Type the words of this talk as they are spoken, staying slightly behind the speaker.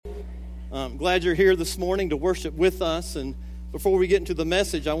I'm glad you're here this morning to worship with us. And before we get into the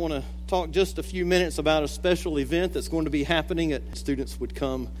message, I want to talk just a few minutes about a special event that's going to be happening. Students would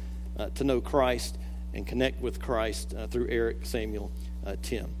come to know Christ and connect with Christ through Eric, Samuel,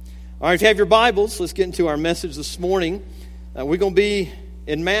 Tim. All right, if you have your Bibles, let's get into our message this morning. We're going to be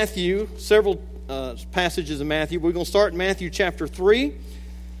in Matthew, several passages in Matthew. We're going to start in Matthew chapter 3.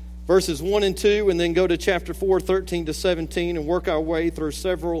 Verses 1 and 2, and then go to chapter 4, 13 to 17, and work our way through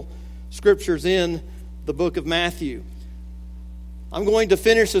several scriptures in the book of Matthew. I'm going to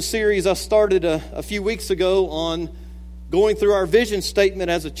finish a series I started a few weeks ago on going through our vision statement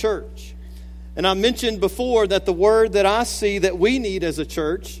as a church. And I mentioned before that the word that I see that we need as a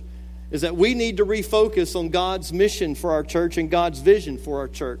church is that we need to refocus on God's mission for our church and God's vision for our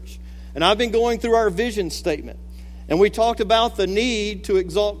church. And I've been going through our vision statement. And we talked about the need to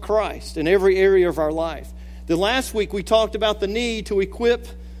exalt Christ in every area of our life. Then last week we talked about the need to equip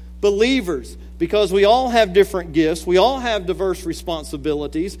believers because we all have different gifts, we all have diverse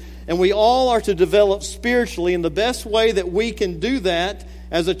responsibilities, and we all are to develop spiritually. And the best way that we can do that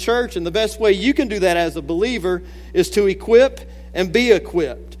as a church, and the best way you can do that as a believer, is to equip and be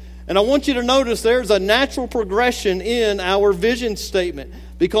equipped. And I want you to notice there's a natural progression in our vision statement,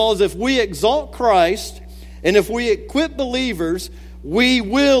 because if we exalt Christ and if we equip believers, we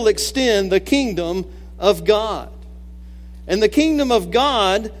will extend the kingdom of God. And the kingdom of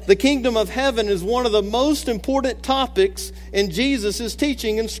God, the kingdom of heaven, is one of the most important topics in Jesus'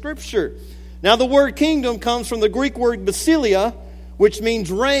 teaching in Scripture. Now, the word kingdom comes from the Greek word basileia, which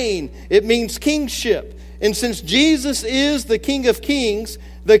means reign. It means kingship. And since Jesus is the King of Kings,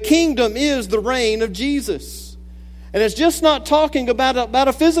 the kingdom is the reign of Jesus. And it's just not talking about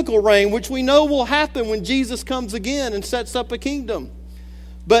a physical reign, which we know will happen when Jesus comes again and sets up a kingdom.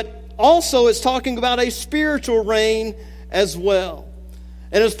 But also it's talking about a spiritual reign as well.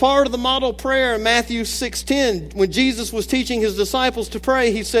 And as part of the model prayer in Matthew 6:10, when Jesus was teaching his disciples to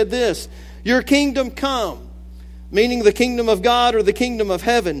pray, he said this: "Your kingdom come," meaning the kingdom of God or the kingdom of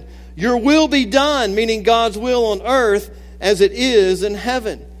heaven. "Your will be done," meaning God's will on earth as it is in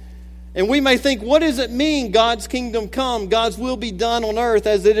heaven. And we may think, what does it mean, God's kingdom come, God's will be done on earth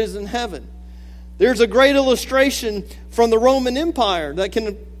as it is in heaven? There's a great illustration from the Roman Empire that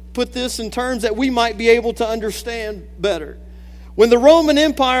can put this in terms that we might be able to understand better. When the Roman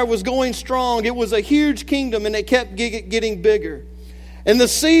Empire was going strong, it was a huge kingdom and it kept getting bigger. And the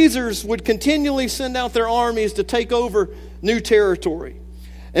Caesars would continually send out their armies to take over new territory.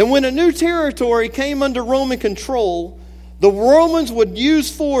 And when a new territory came under Roman control, the Romans would use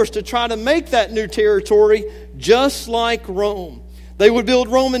force to try to make that new territory just like Rome. They would build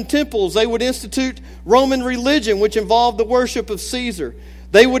Roman temples. They would institute Roman religion, which involved the worship of Caesar.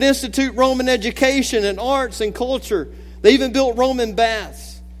 They would institute Roman education and arts and culture. They even built Roman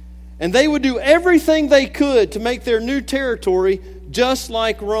baths. And they would do everything they could to make their new territory just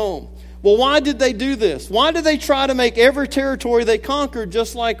like Rome. Well, why did they do this? Why did they try to make every territory they conquered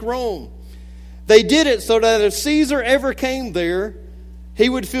just like Rome? They did it so that if Caesar ever came there, he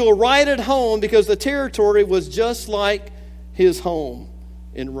would feel right at home because the territory was just like his home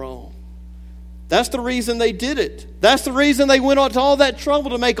in Rome. That's the reason they did it. That's the reason they went on to all that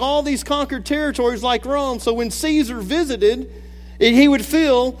trouble to make all these conquered territories like Rome. So when Caesar visited, he would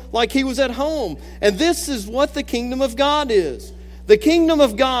feel like he was at home. And this is what the kingdom of God is. The kingdom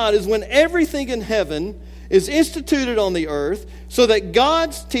of God is when everything in heaven is instituted on the earth so that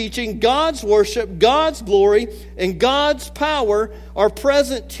God's teaching, God's worship, God's glory, and God's power are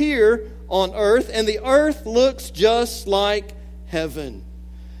present here on earth, and the earth looks just like heaven.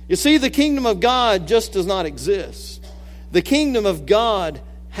 You see, the kingdom of God just does not exist. The kingdom of God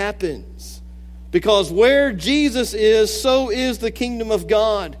happens. Because where Jesus is, so is the kingdom of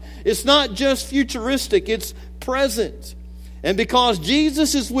God. It's not just futuristic, it's present. And because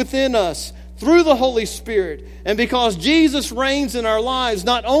Jesus is within us, through the Holy Spirit, and because Jesus reigns in our lives,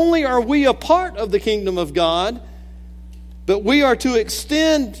 not only are we a part of the kingdom of God, but we are to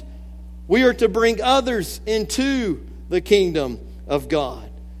bring others into the kingdom of God.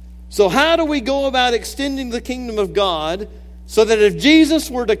 So how do we go about extending the kingdom of God so that if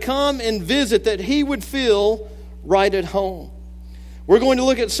Jesus were to come and visit, that he would feel right at home? We're going to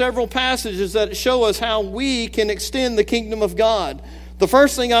look at several passages that show us how we can extend the kingdom of God. The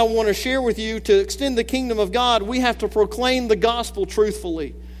first thing I want to share with you, to extend the kingdom of God, we have to proclaim the gospel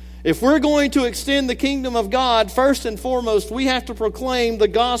truthfully. If we're going to extend the kingdom of God, first and foremost, we have to proclaim the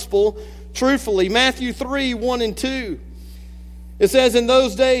gospel truthfully. Matthew 3, 1 and 2. It says, "In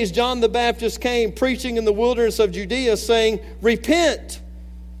those days John the Baptist came preaching in the wilderness of Judea, saying, 'Repent,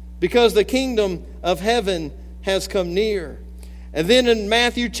 because the kingdom of heaven has come near.' And then in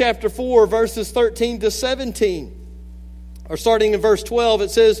Matthew chapter 4, verses 13 to 17, or starting in verse 12,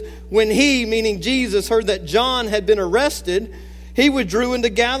 it says, when he, meaning Jesus, heard that John had been arrested, he withdrew into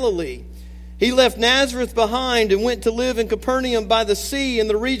Galilee. He left Nazareth behind and went to live in Capernaum by the sea in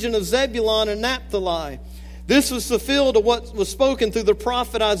the region of Zebulun and Naphtali. This was fulfilled of what was spoken through the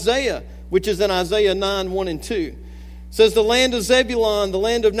prophet Isaiah, which is in Isaiah 9, 1 and 2. It says, the land of Zebulun, the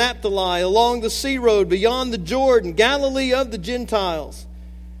land of Naphtali, along the sea road, beyond the Jordan, Galilee of the Gentiles.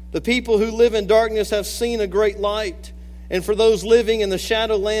 The people who live in darkness have seen a great light, and for those living in the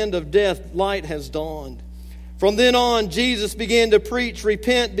shadow land of death, light has dawned. From then on, Jesus began to preach,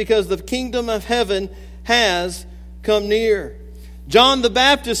 repent, because the kingdom of heaven has come near. John the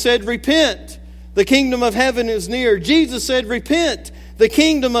Baptist said, repent, the kingdom of heaven is near. Jesus said, repent, the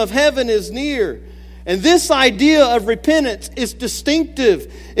kingdom of heaven is near. And this idea of repentance is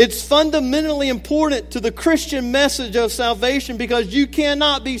distinctive. It's fundamentally important to the Christian message of salvation because you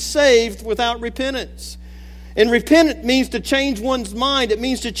cannot be saved without repentance. And repent means to change one's mind. It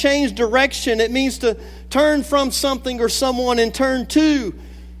means to change direction. It means to turn from something or someone and turn to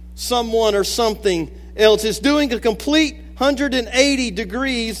someone or something else. It's doing a complete 180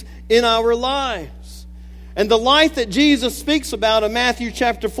 degrees in our lives. And the light that Jesus speaks about in Matthew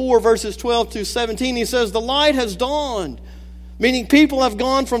chapter 4, verses 12 to 17, he says, the light has dawned, meaning people have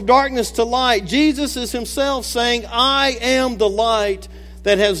gone from darkness to light. Jesus is himself saying, I am the light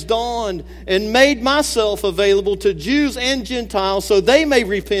that has dawned and made myself available to Jews and Gentiles so they may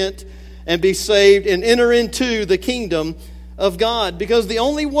repent and be saved and enter into the kingdom of God. Because the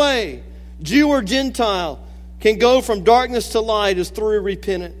only way Jew or Gentile can go from darkness to light is through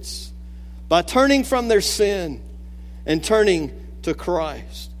repentance, by turning from their sin and turning to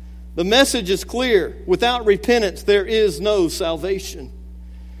Christ. The message is clear. Without repentance, there is no salvation.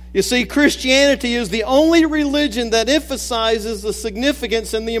 You see, Christianity is the only religion that emphasizes the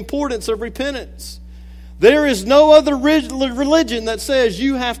significance and the importance of repentance. There is no other religion that says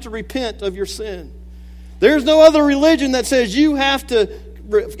you have to repent of your sin. There's no other religion that says you have to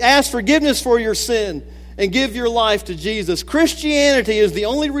ask forgiveness for your sin and give your life to Jesus. Christianity is the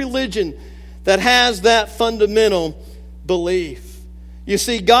only religion that has that fundamental belief. You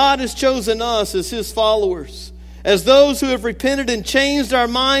see, God has chosen us as His followers, as those who have repented and changed our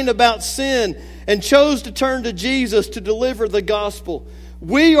mind about sin and chose to turn to Jesus to deliver the gospel.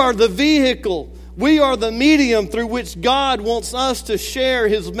 We are the vehicle. We are the medium through which God wants us to share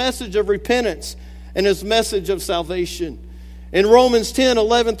His message of repentance and His message of salvation. In Romans 10,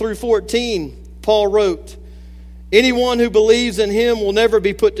 11 through 14, Paul wrote, anyone who believes in Him will never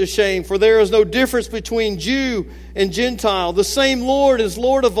be put to shame, for there is no difference between Jew and Gentile. The same Lord is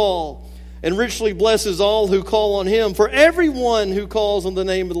Lord of all, and richly blesses all who call on Him. For everyone who calls on the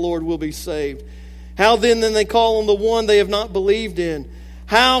name of the Lord will be saved. How then they call on the one they have not believed in?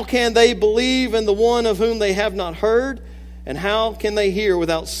 How can they believe in the one of whom they have not heard? And how can they hear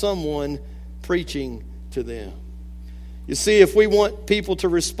without someone preaching to them? You see, if we want people to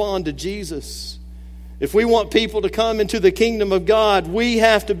respond to Jesus, if we want people to come into the kingdom of God, we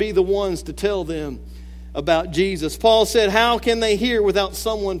have to be the ones to tell them about Jesus. Paul said, how can they hear without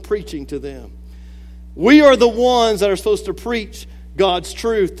someone preaching to them? We are the ones that are supposed to preach God's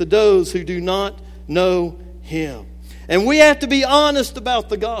truth to those who do not know Him. And we have to be honest about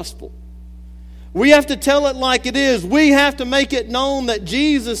the gospel. We have to tell it like it is. We have to make it known that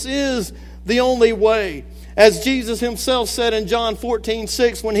Jesus is the only way. As Jesus Himself said in John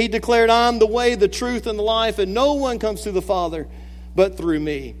 14:6, when He declared, I am the way, the truth, and the life, and no one comes to the Father but through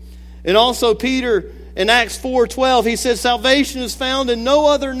me. And also Peter, in Acts 4:12, he said, salvation is found in no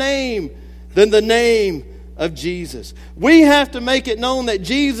other name than the name of Jesus. We have to make it known that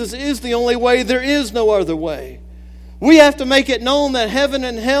Jesus is the only way. There is no other way. We have to make it known that heaven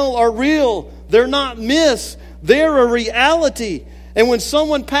and hell are real. They're not myths. They're a reality. And when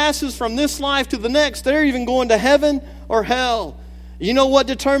someone passes from this life to the next, they're even going to heaven or hell. You know what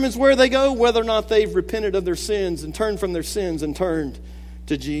determines where they go? Whether or not they've repented of their sins and turned from their sins and turned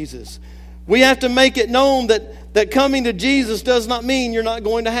to Jesus. We have to make it known that coming to Jesus does not mean you're not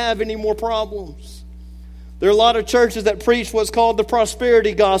going to have any more problems. There are a lot of churches that preach what's called the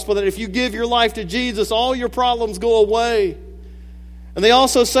prosperity gospel, that if you give your life to Jesus, all your problems go away. And they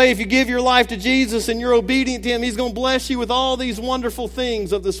also say if you give your life to Jesus and you're obedient to Him, He's going to bless you with all these wonderful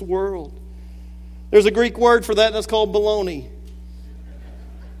things of this world. There's a Greek word for that, that's called baloney.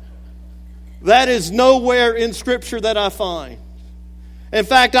 That is nowhere in Scripture that I find. In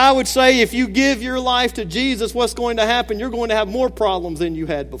fact, I would say if you give your life to Jesus, what's going to happen? You're going to have more problems than you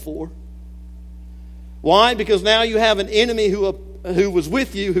had before. Why? Because now you have an enemy who was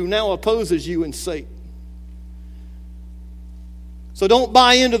with you, who now opposes you in Satan. So don't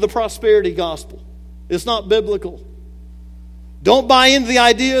buy into the prosperity gospel. It's not biblical. Don't buy into the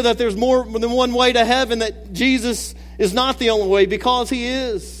idea that there's more than one way to heaven, that Jesus is not the only way, because He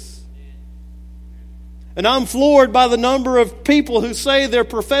is. And I'm floored by the number of people who say they're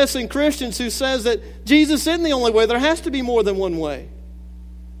professing Christians who says that Jesus isn't the only way. There has to be more than one way.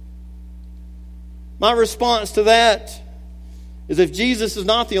 My response to that is, if Jesus is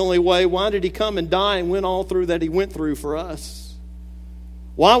not the only way, why did He come and die and went all through that He went through for us?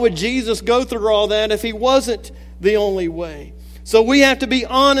 Why would Jesus go through all that if He wasn't the only way? So we have to be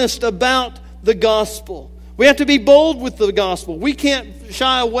honest about the gospel. We have to be bold with the gospel. We can't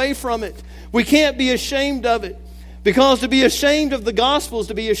shy away from it. We can't be ashamed of it. Because to be ashamed of the gospel is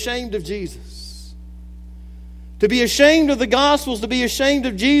to be ashamed of Jesus. To be ashamed of the gospel is to be ashamed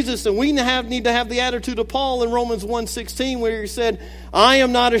of Jesus. And we need to have the attitude of Paul in Romans 1:16, where he said, I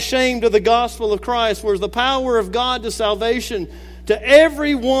am not ashamed of the gospel of Christ, where is the power of God to salvation to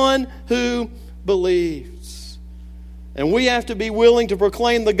everyone who believes. And we have to be willing to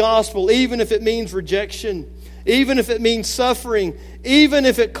proclaim the gospel, even if it means rejection, even if it means suffering, even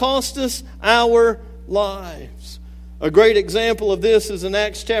if it costs us our lives. A great example of this is in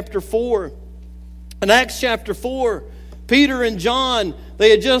Acts chapter 4. In Acts chapter 4, Peter and John,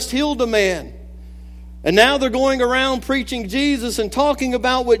 they had just healed a man. And now they're going around preaching Jesus and talking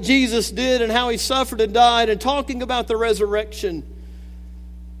about what Jesus did and how He suffered and died, and talking about the resurrection.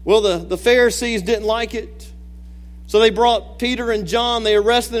 Well, the Pharisees didn't like it. So they brought Peter and John, they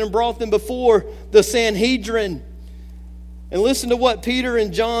arrested them and brought them before the Sanhedrin. And listen to what Peter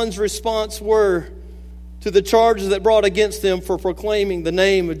and John's response were to the charges that brought against them for proclaiming the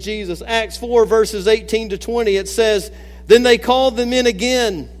name of Jesus. Acts 4 verses 18 to 20, it says, Then they called them in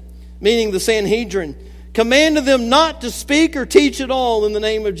again, meaning the Sanhedrin, commanded them not to speak or teach at all in the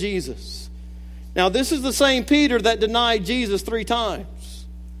name of Jesus. Now this is the same Peter that denied Jesus 3 times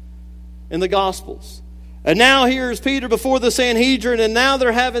in the Gospels. And now here is Peter before the Sanhedrin, and now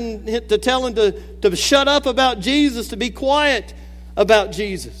they're having to tell him to shut up about Jesus, to be quiet about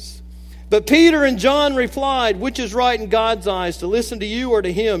Jesus. But Peter and John replied, Which is right in God's eyes, to listen to you or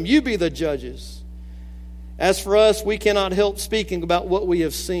to Him? You be the judges. As for us, we cannot help speaking about what we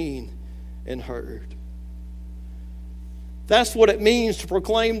have seen and heard. That's what it means to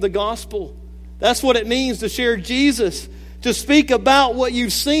proclaim the gospel. That's what it means to share Jesus. To speak about what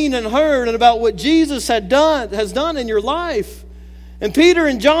you've seen and heard, and about what Jesus has done in your life. And Peter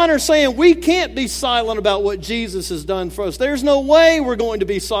and John are saying, we can't be silent about what Jesus has done for us. There's no way we're going to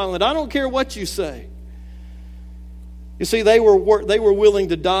be silent. I don't care what you say. You see, they were willing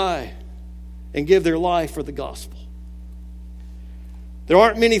to die and give their life for the gospel. There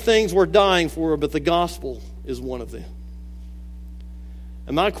aren't many things worth dying for, but the gospel is one of them.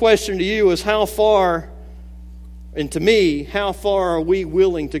 And my question to you is, how far, and to me, how far are we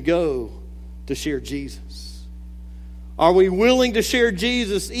willing to go to share Jesus? Are we willing to share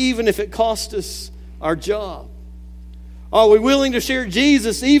Jesus even if it costs us our job? Are we willing to share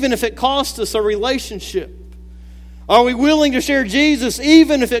Jesus even if it costs us a relationship? Are we willing to share Jesus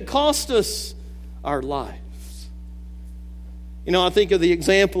even if it costs us our lives? You know, I think of the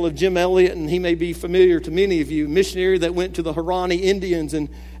example of Jim Elliot, and he may be familiar to many of you, a missionary that went to the Huaorani Indians in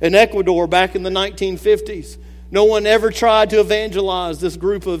Ecuador back in the 1950s. No one ever tried to evangelize this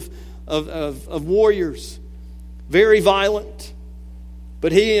group of warriors. Very violent.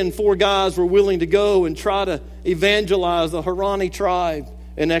 But he and 4 guys were willing to go and try to evangelize the Huaorani tribe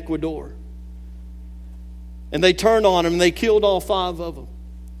in Ecuador. And they turned on him and they killed all 5 of them.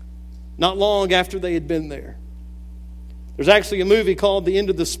 Not long after they had been there. There's actually a movie called The End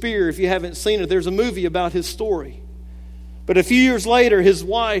of the Spear. If you haven't seen it, there's a movie about his story. But a few years later, his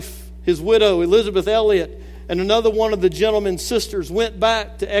wife, his widow, Elizabeth Elliot, and another one of the gentleman's sisters went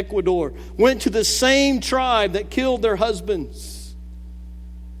back to Ecuador, went to the same tribe that killed their husbands.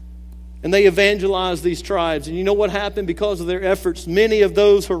 And they evangelized these tribes. And you know what happened? Because of their efforts, many of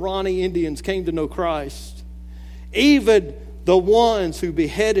those Huaorani Indians came to know Christ. Even the ones who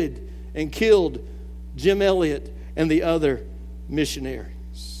beheaded and killed Jim Elliot and the other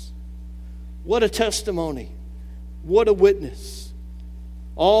missionaries. What a testimony. What a witness.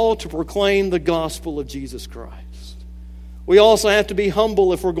 All to proclaim the gospel of Jesus Christ. We also have to be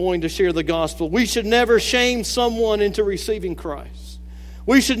humble if we're going to share the gospel. We should never shame someone into receiving Christ.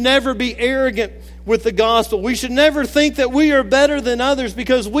 We should never be arrogant with the gospel. We should never think that we are better than others,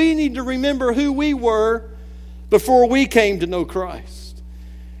 because we need to remember who we were before we came to know Christ.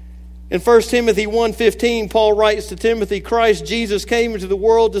 In 1 Timothy 1:15, Paul writes to Timothy, Christ Jesus came into the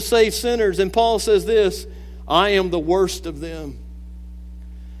world to save sinners. And Paul says this, I am the worst of them.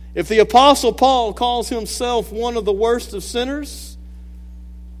 If the Apostle Paul calls himself one of the worst of sinners,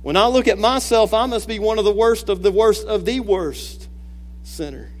 When I look at myself, I must be one of the worst of the worst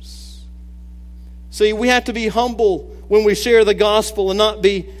sinners. See, we have to be humble when we share the gospel and not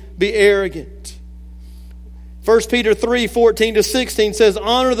be arrogant. 1 Peter 3:14-16 says,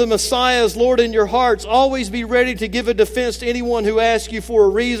 honor the Messiah as Lord in your hearts. Always be ready to give a defense to anyone who asks you for a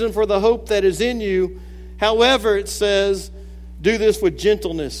reason for the hope that is in you. However, it says, do this with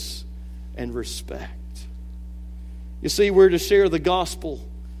gentleness and respect. You see, we're to share the gospel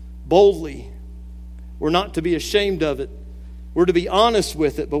boldly. We're not to be ashamed of it. We're to be honest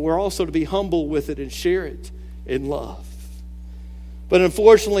with it, but we're also to be humble with it and share it in love. But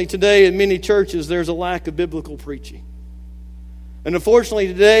unfortunately today in many churches there's a lack of biblical preaching. And unfortunately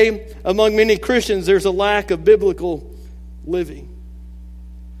today among many Christians there's a lack of biblical living.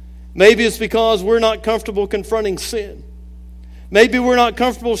 Maybe it's because we're not comfortable confronting sin. Maybe we're not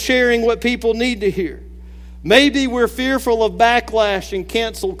comfortable sharing what people need to hear. Maybe we're fearful of backlash and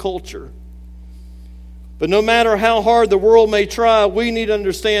cancel culture. But no matter how hard the world may try, we need to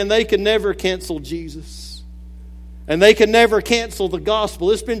understand they can never cancel Jesus. And they can never cancel the gospel.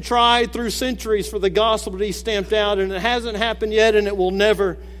 It's been tried through centuries for the gospel to be stamped out, and it hasn't happened yet, and it will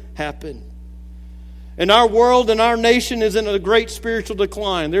never happen. And our world and our nation is in a great spiritual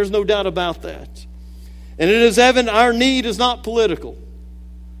decline. There's no doubt about that. And it is evident our need is not political.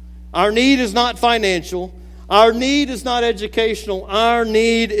 Our need is not financial. Our need is not educational. Our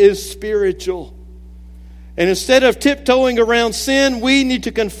need is spiritual. And instead of tiptoeing around sin, we need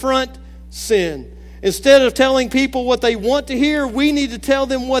to confront sin. Instead of telling people what they want to hear, we need to tell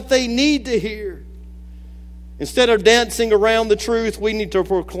them what they need to hear. Instead of dancing around the truth, we need to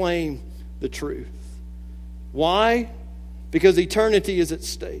proclaim the truth. Why? Because eternity is at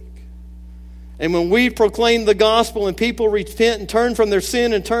stake. And when we proclaim the gospel and people repent and turn from their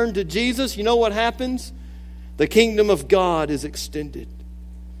sin and turn to Jesus, you know what happens? The kingdom of God is extended.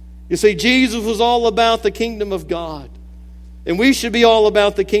 You see, Jesus was all about the kingdom of God. And we should be all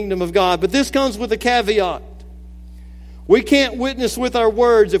about the kingdom of God. But this comes with a caveat. We can't witness with our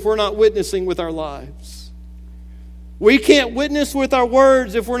words if we're not witnessing with our lives. We can't witness with our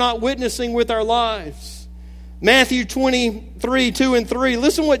words if we're not witnessing with our lives. Matthew 23:2-3.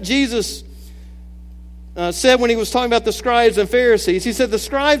 Listen what Jesus said when he was talking about the scribes and Pharisees. He said, the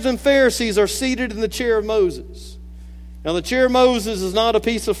scribes and Pharisees are seated in the chair of Moses. Now, the chair of Moses is not a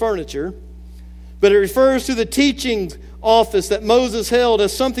piece of furniture, but it refers to the teaching office that Moses held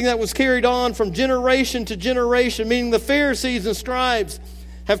as something that was carried on from generation to generation, meaning the Pharisees and scribes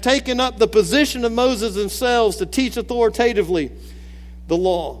have taken up the position of Moses themselves to teach authoritatively the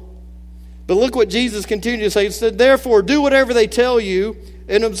law. But look what Jesus continued to say. He said, therefore, do whatever they tell you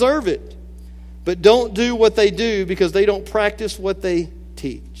and observe it. But don't do what they do because they don't practice what they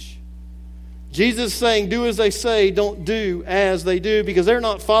teach. Jesus is saying, do as they say, don't do as they do, because they're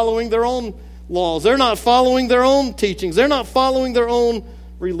not following their own laws. They're not following their own teachings. They're not following their own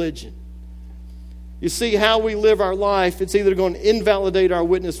religion. You see, how we live our life, it's either going to invalidate our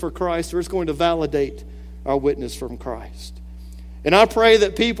witness for Christ or it's going to validate our witness from Christ. And I pray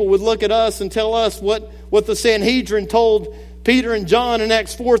that people would look at us and tell us what the Sanhedrin told Peter and John in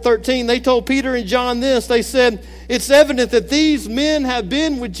Acts 4:13. They told Peter and John this. They said, it's evident that these men have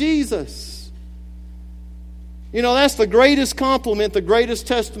been with Jesus. You know, that's the greatest compliment, the greatest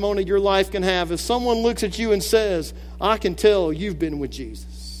testimony your life can have. If someone looks at you and says, I can tell you've been with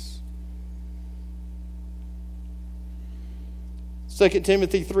Jesus. 2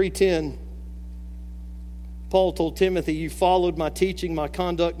 Timothy 3:10. Paul told Timothy, you followed my teaching, my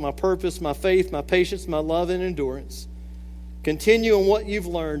conduct, my purpose, my faith, my patience, my love and endurance. Continue in what you've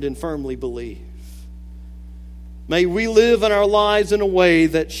learned and firmly believe. May we live in our lives in a way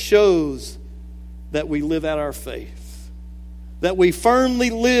that shows that we live out our faith. That we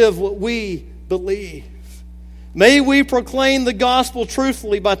firmly live what we believe. May we proclaim the gospel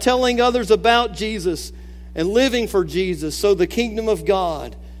truthfully by telling others about Jesus and living for Jesus so the kingdom of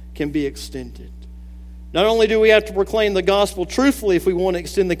God can be extended. Not only do we have to proclaim the gospel truthfully if we want to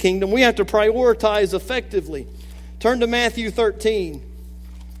extend the kingdom, we have to prioritize effectively. Turn to Matthew 13.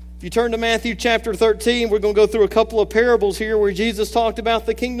 If you turn to Matthew chapter 13, we're going to go through a couple of parables here where Jesus talked about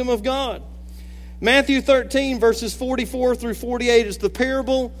the kingdom of God. Matthew 13, verses 44 through 48 is the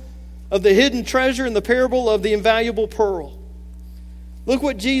parable of the hidden treasure and the parable of the invaluable pearl. Look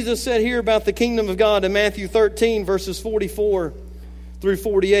what Jesus said here about the kingdom of God in Matthew 13, verses 44 through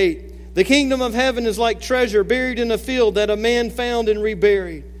 48. The kingdom of heaven is like treasure buried in a field that a man found and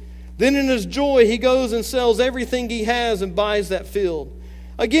reburied. Then in his joy he goes and sells everything he has and buys that field.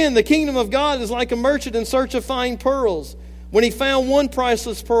 Again, the kingdom of God is like a merchant in search of fine pearls. When he found one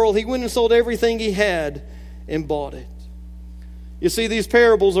priceless pearl, he went and sold everything he had and bought it. You see, these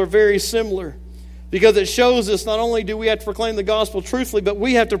parables are very similar because it shows us not only do we have to proclaim the gospel truthfully, but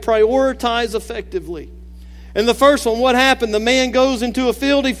we have to prioritize effectively. And the first one, what happened? The man goes into a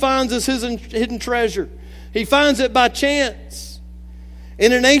field, he finds his hidden treasure. He finds it by chance.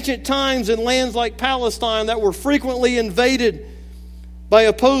 And in ancient times, in lands like Palestine that were frequently invaded by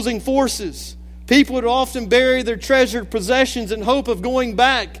opposing forces, people would often bury their treasured possessions in hope of going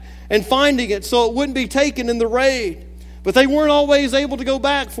back and finding it so it wouldn't be taken in the raid. But they weren't always able to go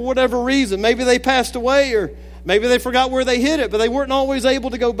back for whatever reason. Maybe they passed away, or maybe they forgot where they hid it, but they weren't always able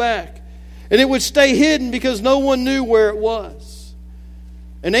to go back. And it would stay hidden because no one knew where it was.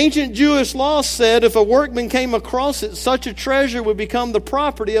 An ancient Jewish law said if a workman came across it, such a treasure would become the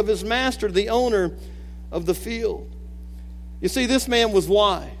property of his master, the owner of the field. You see, this man was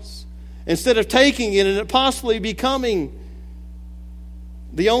wise. Instead of taking it and it possibly becoming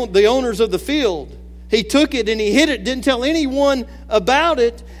the owners of the field, he took it and he hid it, didn't tell anyone about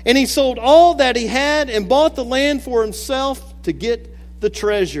it, and he sold all that he had and bought the land for himself to get the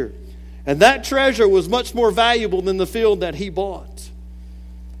treasure. And that treasure was much more valuable than the field that he bought.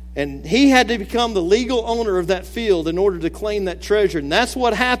 And he had to become the legal owner of that field in order to claim that treasure. And that's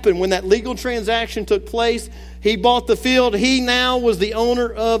what happened when that legal transaction took place. He bought the field. He now was the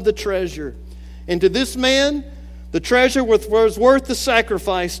owner of the treasure. And to this man, the treasure was worth the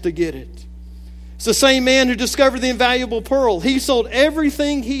sacrifice to get it. It's the same man who discovered the invaluable pearl. He sold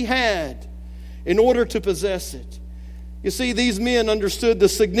everything he had in order to possess it. You see, these men understood the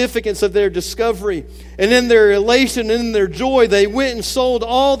significance of their discovery. And in their elation and in their joy, they went and sold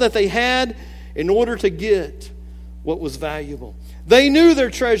all that they had in order to get what was valuable. They knew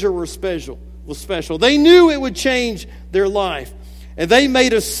their treasure was special. They knew it would change their life. And they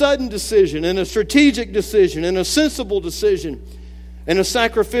made a sudden decision, and a strategic decision, and a sensible decision, and a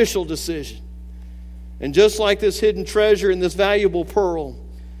sacrificial decision. And just like this hidden treasure and this valuable pearl,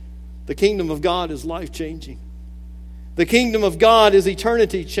 the kingdom of God is life-changing. The kingdom of God is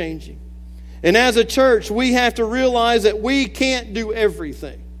eternity-changing. And as a church, we have to realize that we can't do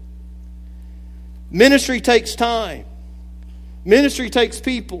everything. Ministry takes time. Ministry takes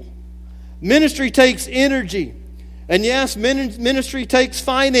people. Ministry takes energy. And yes, ministry takes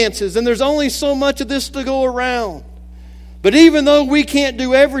finances. And there's only so much of this to go around. But even though we can't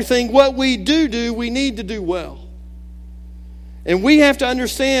do everything, what we do, we need to do well. And we have to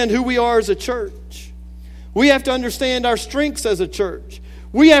understand who we are as a church. We have to understand our strengths as a church.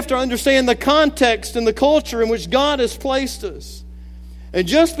 We have to understand the context and the culture in which God has placed us. And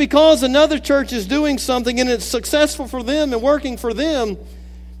just because another church is doing something and it's successful for them and working for them,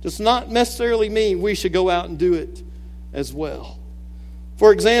 does not necessarily mean we should go out and do it as well.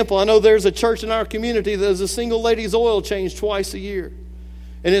 For example, I know there's a church in our community that does a single ladies' oil change twice a year.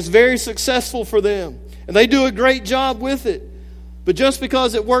 And it's very successful for them. And they do a great job with it. But just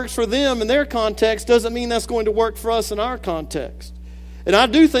because it works for them in their context doesn't mean that's going to work for us in our context. And I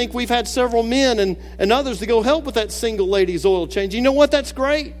do think we've had several men and others to go help with that single ladies' oil change. You know what? That's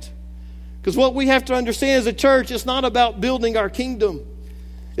great. Because what we have to understand as a church, it's not about building our kingdom.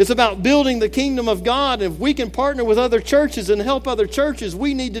 It's about building the kingdom of God. And if we can partner with other churches and help other churches,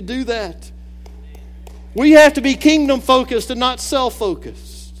 we need to do that. We have to be kingdom-focused and not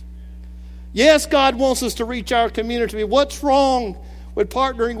self-focused. Yes, God wants us to reach our community. What's wrong with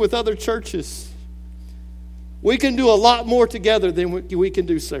partnering with other churches? We can do a lot more together than we can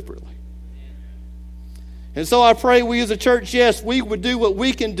do separately. And so I pray we as a church, yes, we would do what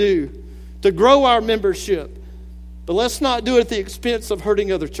we can do to grow our membership. But let's not do it at the expense of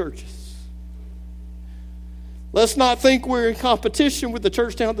hurting other churches. Let's not think we're in competition with the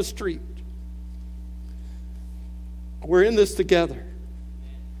church down the street. We're in this together.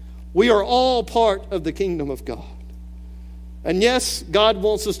 We are all part of the kingdom of God. And yes, God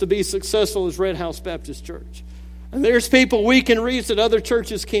wants us to be successful as Red House Baptist Church. And there's people we can reach that other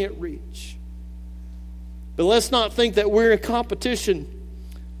churches can't reach. But let's not think that we're in competition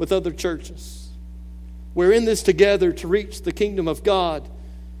with other churches. We're in this together to reach the kingdom of God,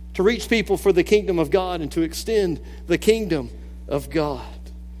 to reach people for the kingdom of God, and to extend the kingdom of God.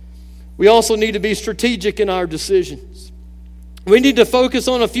 We also need to be strategic in our decisions. We need to focus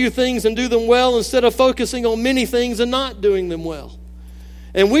on a few things and do them well instead of focusing on many things and not doing them well.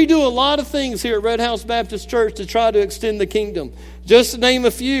 And we do a lot of things here at Red House Baptist Church to try to extend the kingdom. Just to name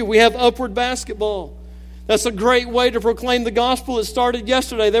a few, we have Upward Basketball. That's a great way to proclaim the gospel. It started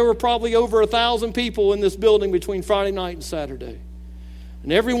yesterday. There were probably over 1,000 people in this building between Friday night and Saturday.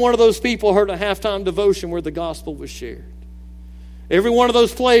 And every one of those people heard a halftime devotion where the gospel was shared. Every one of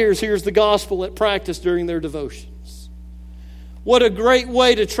those players hears the gospel at practice during their devotions. What a great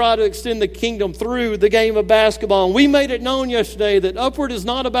way to try to extend the kingdom through the game of basketball. And we made it known yesterday that Upward is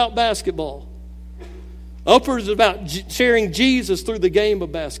not about basketball. Upward is about sharing Jesus through the game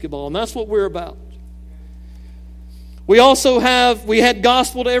of basketball, and that's what we're about. We had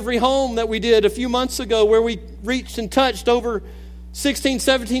Gospel to Every Home that we did a few months ago, where we reached and touched over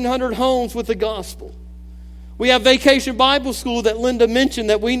 1,700 homes with the gospel. We have Vacation Bible School that Linda mentioned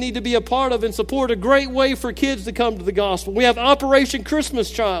that we need to be a part of and support, a great way for kids to come to the gospel. We have Operation Christmas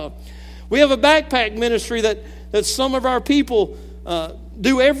Child. We have a backpack ministry that some of our people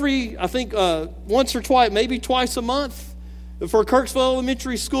do once or twice, maybe twice a month, for Kirksville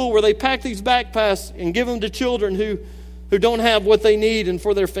Elementary School, where they pack these backpacks and give them to children who don't have what they need and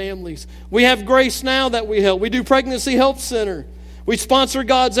for their families. We have Grace Now that we help. We do Pregnancy Help Center. We sponsor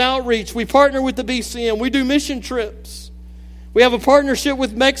God's Outreach. We partner with the BCM. We do mission trips. We have a partnership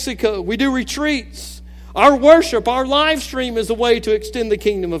with Mexico. We do retreats. Our worship, our live stream is a way to extend the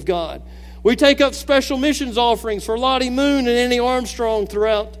kingdom of God. We take up special missions offerings for Lottie Moon and Annie Armstrong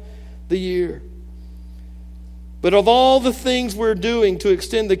throughout the year. But of all the things we're doing to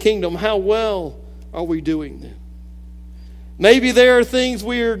extend the kingdom, how well are we doing them? Maybe there are things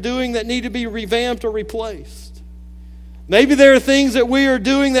we are doing that need to be revamped or replaced. Maybe there are things that we are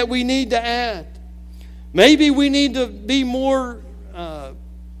doing that we need to add. Maybe we need to be more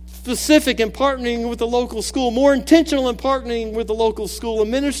specific in partnering with the local school, more intentional in partnering with the local school and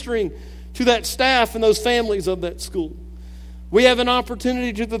ministering to that staff and those families of that school. We have an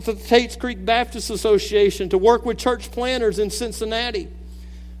opportunity to the Tates Creek Baptist Association to work with church planners in Cincinnati.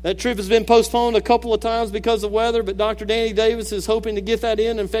 That trip has been postponed a couple of times because of weather, but Dr. Danny Davis is hoping to get that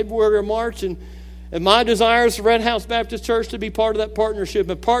in February or March. And my desire is for Red House Baptist Church to be part of that partnership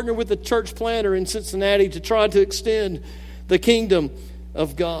and partner with the church planner in Cincinnati to try to extend the kingdom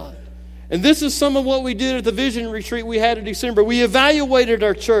of God. And this is some of what we did at the vision retreat we had in December. We evaluated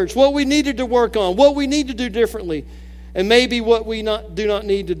our church, what we needed to work on, what we need to do differently, and maybe what we do not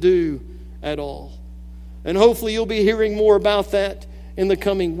need to do at all. And hopefully you'll be hearing more about that in the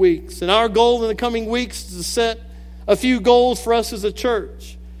coming weeks. And our goal in the coming weeks is to set a few goals for us as a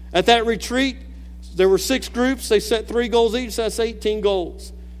church. At that retreat, there were 6 groups. They set 3 goals each. So that's 18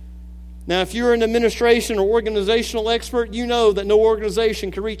 goals. Now, if you're an administration or organizational expert, you know that no organization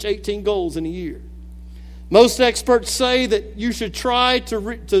can reach 18 goals in a year. Most experts say that you should try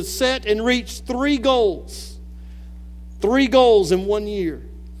to set and reach 3 goals. 3 goals in 1 year.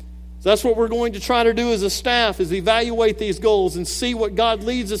 So that's what we're going to try to do as a staff, is evaluate these goals and see what God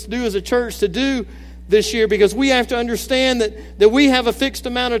leads us to do as a church to do this year, because we have to understand that we have a fixed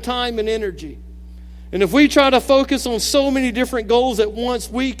amount of time and energy. And if we try to focus on so many different goals at once,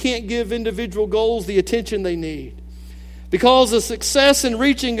 we can't give individual goals the attention they need. Because of success in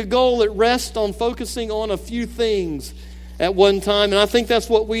reaching a goal, it rests on focusing on a few things at one time. And I think that's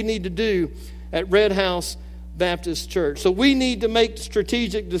what we need to do at Red House Baptist Church. So we need to make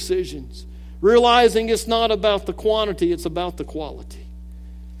strategic decisions, realizing it's not about the quantity, it's about the quality.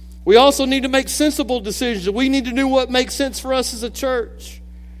 We also need to make sensible decisions. We need to do what makes sense for us as a church.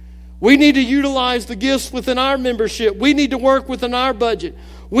 We need to utilize the gifts within our membership. We need to work within our budget.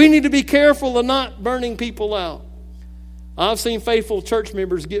 We need to be careful of not burning people out. I've seen faithful church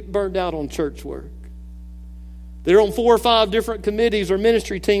members get burned out on church work. They're on 4 or 5 different committees or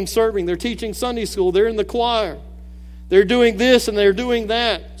ministry teams serving. They're teaching Sunday school. They're in the choir. They're doing this and they're doing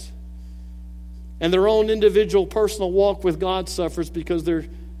that. And their own individual personal walk with God suffers because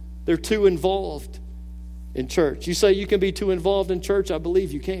they're too involved in church. You say you can be too involved in church? I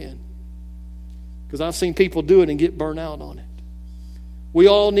believe you can. Because I've seen people do it and get burnt out on it. We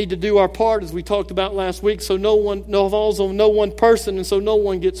all need to do our part, as we talked about last week, so no one person, and so no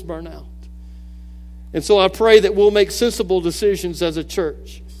one gets burnt out. And so I pray that we'll make sensible decisions as a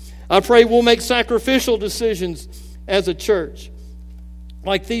church. I pray we'll make sacrificial decisions as a church.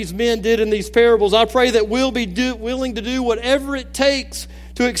 Like these men did in these parables, I pray that we'll be willing to do whatever it takes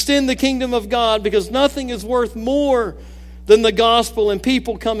to extend the kingdom of God, because nothing is worth more than the gospel and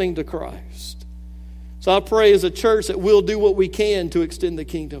people coming to Christ. So I pray as a church that we'll do what we can to extend the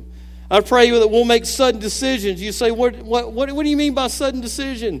kingdom. I pray that we'll make sudden decisions. You say, what do you mean by sudden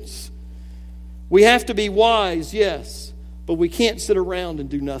decisions? We have to be wise, yes, but we can't sit around and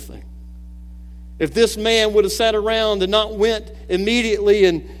do nothing. If this man would have sat around and not went immediately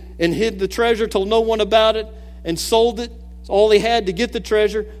and hid the treasure, told no one about it, and sold it, all he had to get the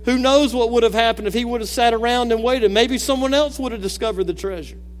treasure, who knows what would have happened if he would have sat around and waited. Maybe someone else would have discovered the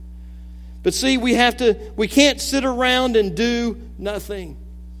treasure. But see, we can't sit around and do nothing.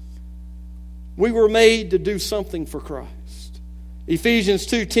 We were made to do something for Christ. Ephesians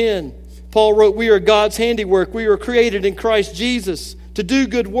 2:10 Paul wrote, "We are God's handiwork. We were created in Christ Jesus to do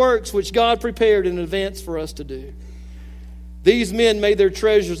good works which God prepared in advance for us to do." These men made their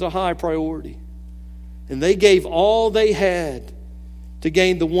treasures a high priority. And they gave all they had to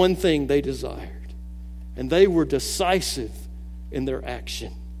gain the one thing they desired. And they were decisive in their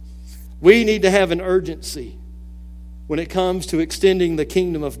action. We need to have an urgency when it comes to extending the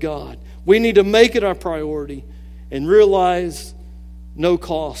kingdom of God. We need to make it our priority and realize no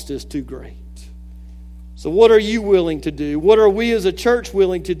cost is too great. So what are you willing to do? What are we as a church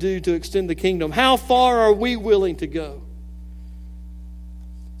willing to do to extend the kingdom? How far are we willing to go?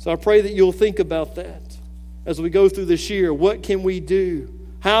 So I pray that you'll think about that as we go through this year. What can we do?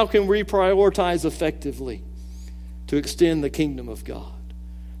 How can we prioritize effectively to extend the kingdom of God?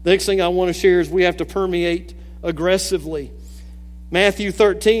 The next thing I want to share is we have to permeate aggressively. Matthew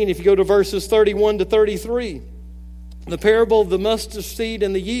 13, if you go to verses 31 to 33, the parable of the mustard seed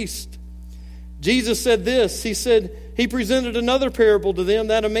and the yeast. Jesus said this. He said, he presented another parable to them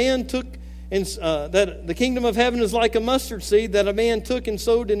that a man took, and that the kingdom of heaven is like a mustard seed that a man took and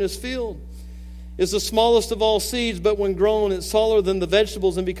sowed in his field. It's the smallest of all seeds, but when grown, it's taller than the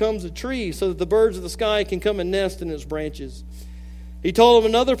vegetables and becomes a tree, so that the birds of the sky can come and nest in its branches. He told them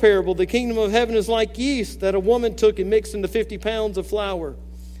another parable. The kingdom of heaven is like yeast that a woman took and mixed into 50 pounds of flour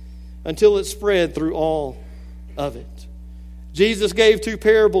until it spread through all of it. Jesus gave two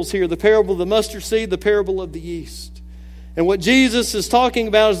parables here, the parable of the mustard seed, the parable of the yeast. And what Jesus is talking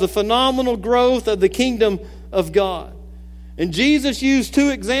about is the phenomenal growth of the kingdom of God. And Jesus used two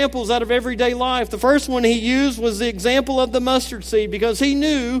examples out of everyday life. The first one he used was the example of the mustard seed, because he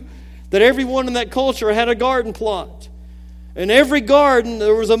knew that everyone in that culture had a garden plot. In every garden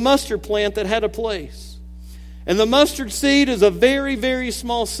there was a mustard plant that had a place. And the mustard seed is a very, very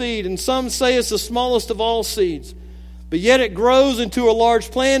small seed, and some say it's the smallest of all seeds. But yet it grows into a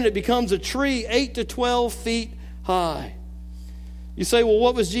large plant and it becomes a tree 8 to 12 feet high. You say, well,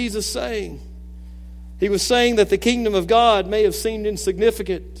 what was Jesus saying? He was saying that the kingdom of God may have seemed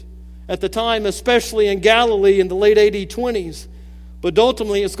insignificant at the time, especially in Galilee in the late AD 20s. But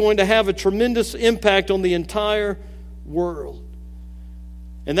ultimately it's going to have a tremendous impact on the entire world.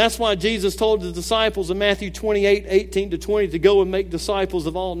 And that's why Jesus told the disciples in Matthew 28, 18 to 20 to go and make disciples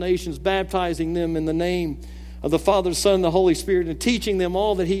of all nations, baptizing them in the name of the Father, Son, and the Holy Spirit, and teaching them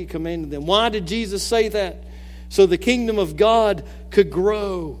all that He commanded them. Why did Jesus say that? So the kingdom of God could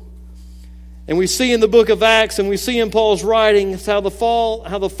grow. And we see in the book of Acts, and we see in Paul's writings how the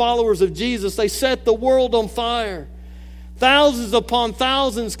followers of Jesus, they set the world on fire. Thousands upon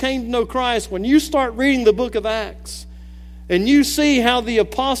thousands came to know Christ. When you start reading the book of Acts, and you see how the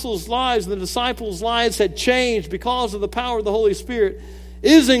apostles' lives and the disciples' lives had changed because of the power of the Holy Spirit,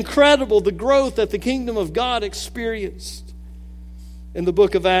 it is incredible the growth that the kingdom of God experienced in the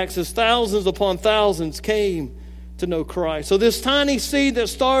book of Acts as thousands upon thousands came to know Christ. So this tiny seed that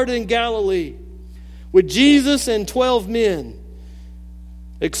started in Galilee with Jesus and 12 men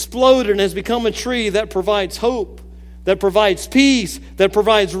exploded and has become a tree that provides hope, that provides peace, that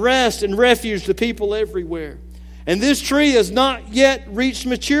provides rest and refuge to people everywhere. And this tree has not yet reached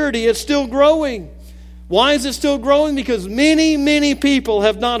maturity. It's still growing. Why is it still growing? Because many, many people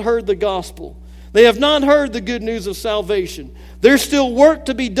have not heard the gospel. They have not heard the good news of salvation. There's still work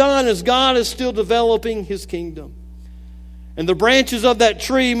to be done as God is still developing His kingdom. And the branches of that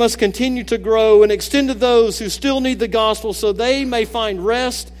tree must continue to grow and extend to those who still need the gospel so they may find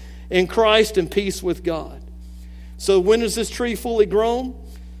rest in Christ and peace with God. So when is this tree fully grown?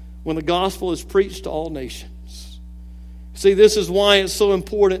 When the gospel is preached to all nations. See, this is why it's so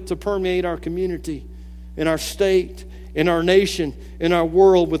important to permeate our community, in our state, in our nation, in our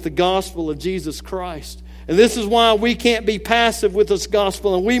world with the gospel of Jesus Christ. And this is why we can't be passive with this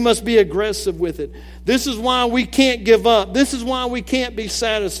gospel, and we must be aggressive with it. This is why we can't give up. This is why we can't be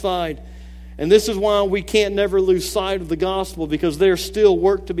satisfied. And this is why we can't never lose sight of the gospel, because there's still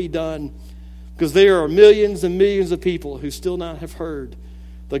work to be done. Because there are millions and millions of people who still not have heard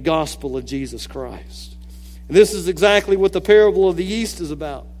the gospel of Jesus Christ. And this is exactly what the parable of the yeast is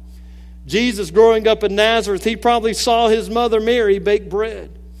about. Jesus, growing up in Nazareth, he probably saw his mother Mary bake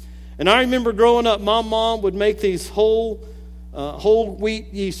bread. And I remember growing up, my mom would make these whole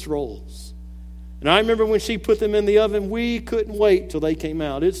wheat yeast rolls. And I remember when she put them in the oven, we couldn't wait till they came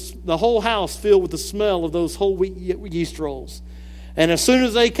out. It's the whole house filled with the smell of those whole wheat yeast rolls. And as soon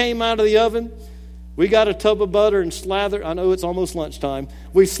as they came out of the oven, we got a tub of butter and slathered. I know it's almost lunchtime.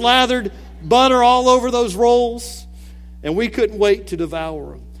 We slathered butter all over those rolls, and we couldn't wait to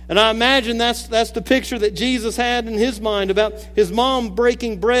devour them. And I imagine that's the picture that Jesus had in his mind about his mom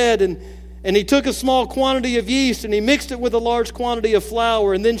breaking bread And he took a small quantity of yeast and he mixed it with a large quantity of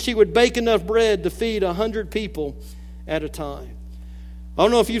flour. And then she would bake enough bread to feed 100 people at a time. I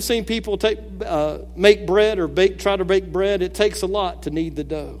don't know if you've seen people make bread or try to bake bread. It takes a lot to knead the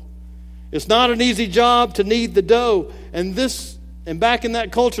dough. It's not an easy job to knead the dough. And back in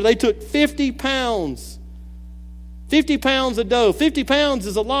that culture, they took 50 pounds. 50 pounds of dough. 50 pounds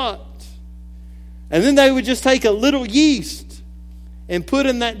is a lot. And then they would just take a little yeast and put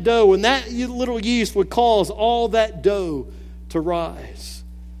in that dough. And that little yeast would cause all that dough to rise.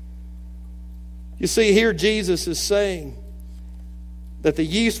 You see, here Jesus is saying that the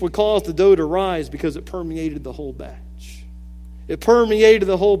yeast would cause the dough to rise because it permeated the whole batch. It permeated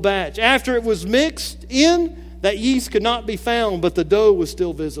the whole batch. After it was mixed in, that yeast could not be found, but the dough was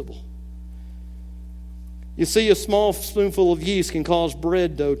still visible. You see, a small spoonful of yeast can cause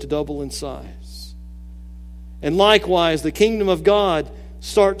bread dough to double in size. And likewise, the kingdom of God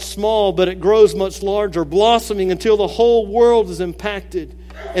starts small, but it grows much larger, blossoming until the whole world is impacted.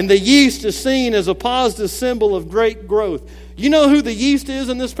 And the yeast is seen as a positive symbol of great growth. You know who the yeast is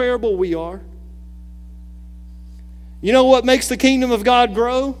in this parable? We are. You know what makes the kingdom of God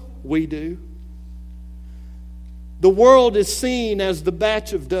grow? We do. The world is seen as the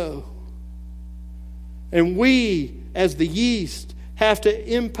batch of dough. And we, as the yeast, have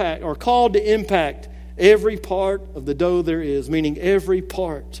to impact, or called to impact, every part of the dough there is, meaning every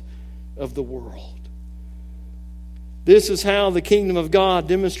part of the world. This is how the kingdom of God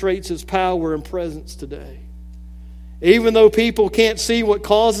demonstrates its power and presence today. Even though people can't see what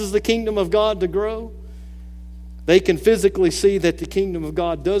causes the kingdom of God to grow, they can physically see that the kingdom of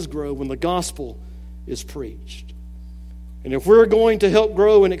God does grow when the gospel is preached. And if we're going to help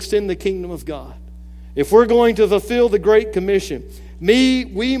grow and extend the kingdom of God, if we're going to fulfill the Great Commission,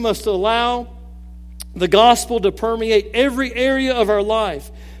 we must allow the gospel to permeate every area of our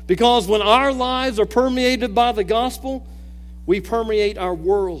life. Because when our lives are permeated by the gospel, we permeate our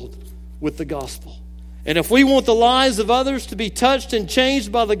world with the gospel. And if we want the lives of others to be touched and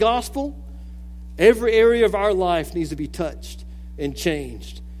changed by the gospel, every area of our life needs to be touched and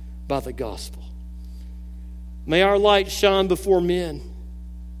changed by the gospel. May our light shine before men,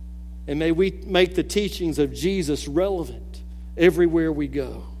 and may we make the teachings of Jesus relevant everywhere we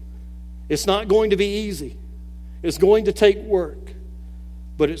go. It's not going to be easy. It's going to take work.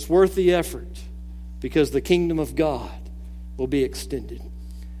 But it's worth the effort because the kingdom of God will be extended.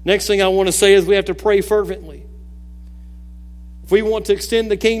 Next thing I want to say is we have to pray fervently. If we want to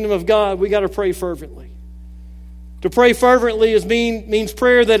extend the kingdom of God, we got to pray fervently. To pray fervently means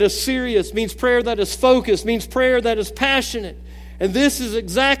prayer that is serious, means prayer that is focused, means prayer that is passionate. And this is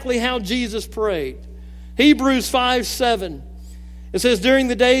exactly how Jesus prayed. Hebrews 5:7. It says, during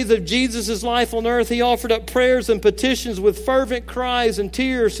the days of Jesus' life on earth, he offered up prayers and petitions with fervent cries and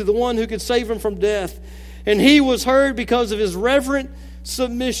tears to the one who could save him from death. And he was heard because of his reverent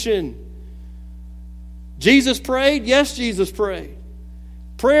submission. Jesus prayed? Yes, Jesus prayed.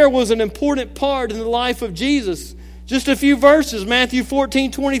 Prayer was an important part in the life of Jesus. Just a few verses, Matthew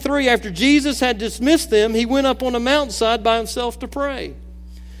 14:23. After Jesus had dismissed them, he went up on a mountainside by himself to pray.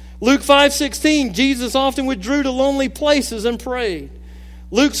 Luke 5:16, Jesus often withdrew to lonely places and prayed.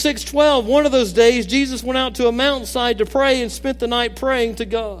 Luke 6:12, one of those days, Jesus went out to a mountainside to pray and spent the night praying to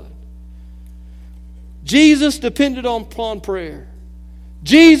God. Jesus depended upon prayer.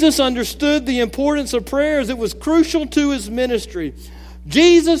 Jesus understood the importance of prayer as it was crucial to his ministry.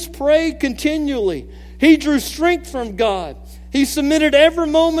 Jesus prayed continually. He drew strength from God. He submitted every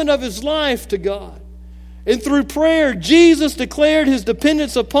moment of his life to God. And through prayer, Jesus declared his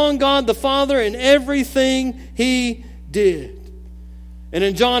dependence upon God the Father in everything he did. And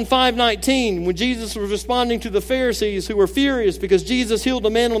in John 5:19, when Jesus was responding to the Pharisees who were furious because Jesus healed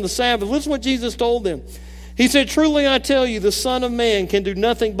a man on the Sabbath, listen to what Jesus told them. He said, truly I tell you, the Son of Man can do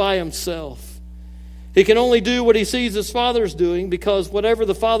nothing by himself. He can only do what he sees his Father's doing, because whatever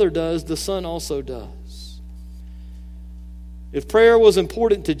the Father does, the Son also does. If prayer was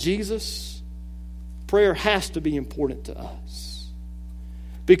important to Jesus, prayer has to be important to us.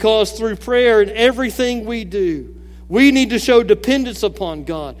 Because through prayer and everything we do, we need to show dependence upon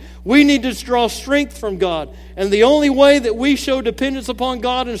God. We need to draw strength from God. And the only way that we show dependence upon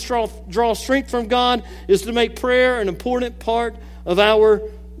God and draw strength from God is to make prayer an important part of our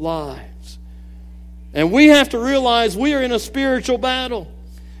lives. And we have to realize we are in a spiritual battle.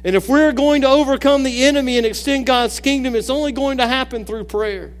 And if we're going to overcome the enemy and extend God's kingdom, it's only going to happen through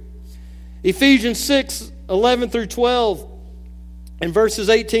prayer. Ephesians 6:11-12 and verses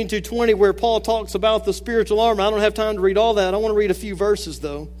 18-20, where Paul talks about the spiritual armor. I don't have time to read all that. I want to read a few verses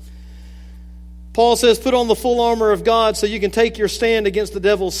though. Paul says, put on the full armor of God so you can take your stand against the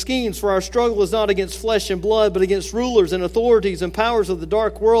devil's schemes. For our struggle is not against flesh and blood, but against rulers and authorities and powers of the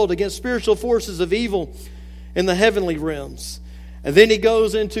dark world, against spiritual forces of evil in the heavenly realms. And then he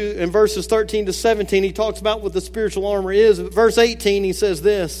goes into, in verses 13 to 17, he talks about what the spiritual armor is. Verse 18, he says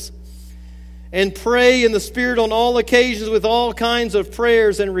this, and pray in the Spirit on all occasions with all kinds of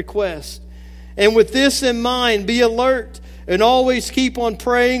prayers and requests. And with this in mind, be alert and always keep on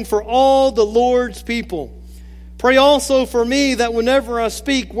praying for all the Lord's people. Pray also for me that whenever I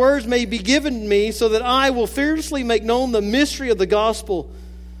speak, words may be given me so that I will fearlessly make known the mystery of the gospel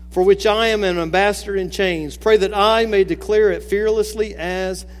for which I am an ambassador in chains. Pray that I may declare it fearlessly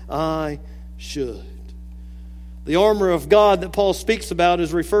as I should. The armor of God that Paul speaks about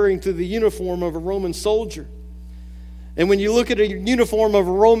is referring to the uniform of a Roman soldier. And when you look at a uniform of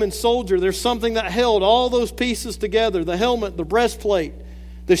a Roman soldier, there's something that held all those pieces together. The helmet, the breastplate,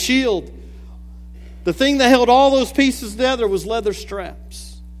 the shield. The thing that held all those pieces together was leather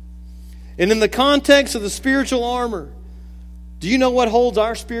straps. And in the context of the spiritual armor, do you know what holds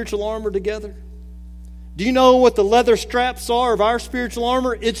our spiritual armor together? Do you know what the leather straps are of our spiritual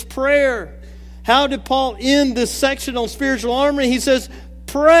armor? It's prayer. How did Paul end this section on spiritual armor? He says,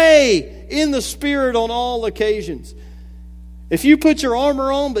 pray in the Spirit on all occasions. If you put your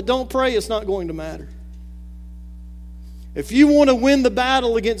armor on but don't pray, it's not going to matter. If you want to win the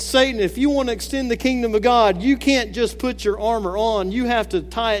battle against Satan, if you want to extend the kingdom of God, you can't just put your armor on. You have to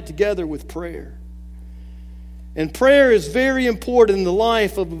tie it together with prayer. And prayer is very important in the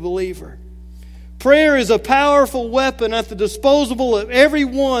life of a believer. Prayer is a powerful weapon at the disposal of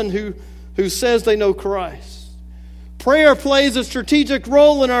everyone who says they know Christ. Prayer plays a strategic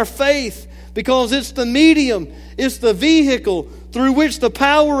role in our faith because it's the medium, it's the vehicle through which the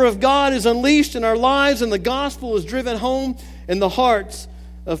power of God is unleashed in our lives and the gospel is driven home in the hearts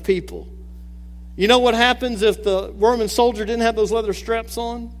of people. You know what happens if the Roman soldier didn't have those leather straps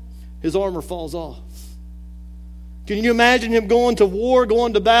on? His armor falls off. Can you imagine him going to war,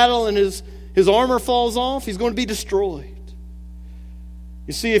 going to battle, and his armor falls off? He's going to be destroyed.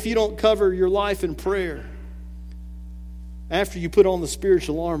 You see, if you don't cover your life in prayer, after you put on the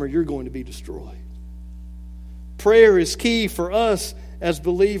spiritual armor, you're going to be destroyed. Prayer is key for us as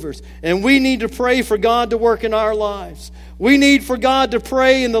believers. And we need to pray for God to work in our lives. We need for God to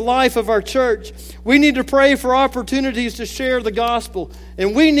pray in the life of our church. We need to pray for opportunities to share the gospel.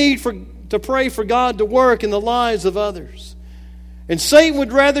 And we need to pray for God to work in the lives of others. And Satan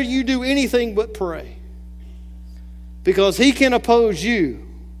would rather you do anything but pray. Because he can oppose you,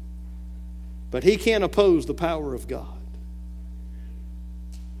 but he can't oppose the power of God.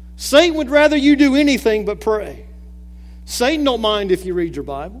 Satan would rather you do anything but pray. Satan don't mind if you read your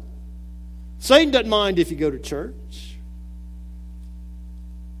Bible. Satan doesn't mind if you go to church.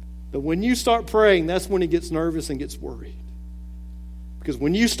 But when you start praying, that's when he gets nervous and gets worried. Because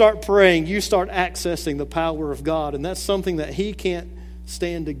when you start praying, you start accessing the power of God, and that's something that he can't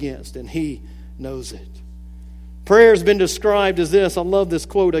stand against, and he knows it. Prayer has been described as this. I love this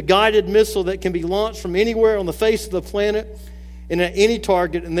quote. A guided missile that can be launched from anywhere on the face of the planet and at any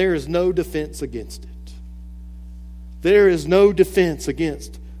target, and there is no defense against it. There is no defense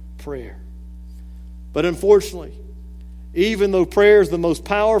against prayer. But unfortunately, even though prayer is the most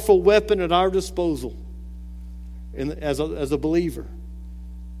powerful weapon at our disposal as a believer,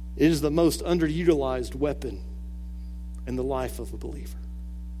 it is the most underutilized weapon in the life of a believer.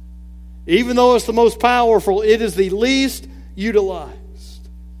 Even though it's the most powerful, it is the least utilized.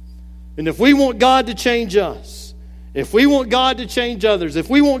 And if we want God to change us, if we want God to change others, if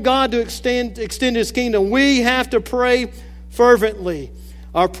we want God to extend His kingdom, we have to pray fervently.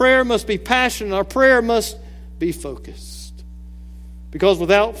 Our prayer must be passionate. Our prayer must be focused. Because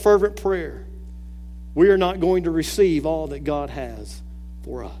without fervent prayer, we are not going to receive all that God has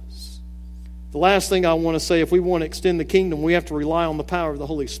for us. The last thing I want to say, if we want to extend the kingdom, we have to rely on the power of the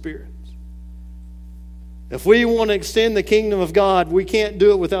Holy Spirit. If we want to extend the kingdom of God, we can't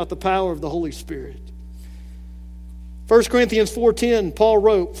do it without the power of the Holy Spirit. 1 Corinthians 4:10, Paul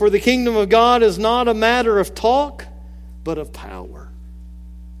wrote, "For the kingdom of God is not a matter of talk, but of power."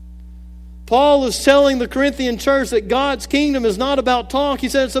 Paul is telling the Corinthian church that God's kingdom is not about talk. He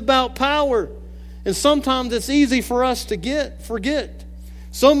said it's about power. And sometimes it's easy for us to forget.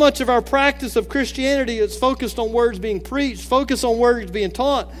 So much of our practice of Christianity is focused on words being preached, focused on words being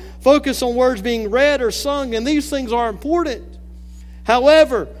taught, focused on words being read or sung, and these things are important.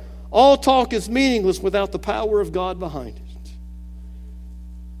 However, all talk is meaningless without the power of God behind it.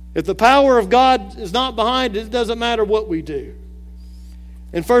 If the power of God is not behind it, it doesn't matter what we do.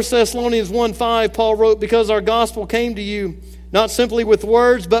 In 1 Thessalonians 1:5, Paul wrote, "Because our gospel came to you not simply with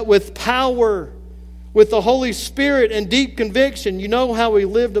words, but with power with the Holy Spirit and deep conviction. You know how we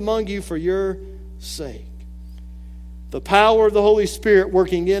lived among you for your sake. The power of the Holy Spirit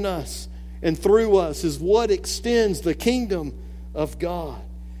working in us and through us is what extends the kingdom of God.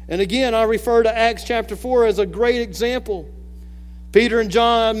 And again, I refer to Acts chapter 4 as a great example. Peter and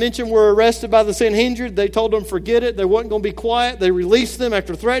John, I mentioned, were arrested by the Sanhedrin. They told them forget it. They wasn't going to be quiet. They released them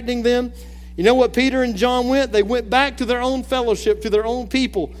after threatening them. You know what Peter and John went? They went back to their own fellowship, to their own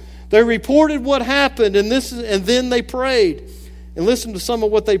people. They reported what happened, and then they prayed. And listen to some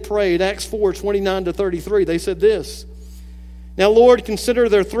of what they prayed. Acts 4, 29 to 33. They said this: "Now, Lord, consider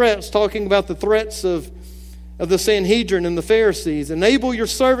their threats," talking about the threats of the Sanhedrin and the Pharisees. "Enable your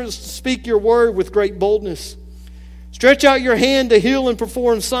servants to speak your word with great boldness. Stretch out your hand to heal and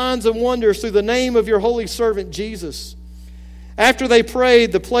perform signs and wonders through the name of your holy servant Jesus." After they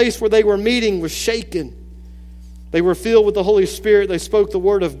prayed, the place where they were meeting was shaken. They were filled with the Holy Spirit. They spoke the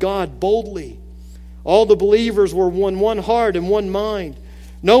word of God boldly. All the believers were one heart and one mind.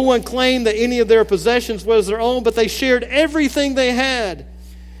 No one claimed that any of their possessions was their own, but they shared everything they had.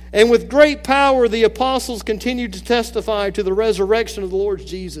 And with great power, the apostles continued to testify to the resurrection of the Lord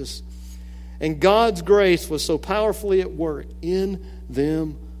Jesus. And God's grace was so powerfully at work in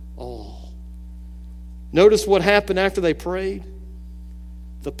them all. Notice what happened after they prayed.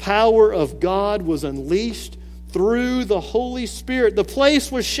 The power of God was unleashed through the Holy Spirit. The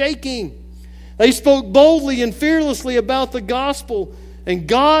place was shaking. They spoke boldly and fearlessly about the gospel, and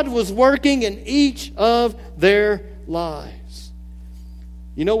God was working in each of their lives.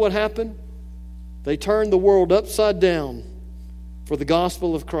 You know what happened? They turned the world upside down for the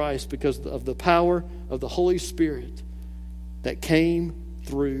gospel of Christ because of the power of the Holy Spirit that came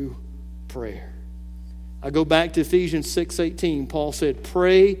through prayer. I go back to Ephesians 6:18. Paul said,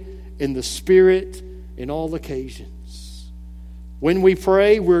 "Pray in the Spirit in all occasions." When we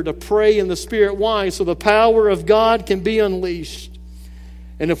pray, we're to pray in the Spirit. Why? So the power of God can be unleashed.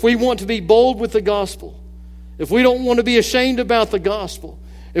 And if we want to be bold with the gospel, if we don't want to be ashamed about the gospel,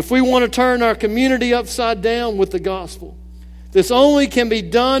 if we want to turn our community upside down with the gospel, this only can be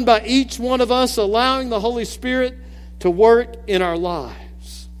done by each one of us allowing the Holy Spirit to work in our lives.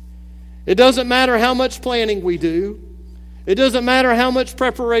 It doesn't matter how much planning we do. It doesn't matter how much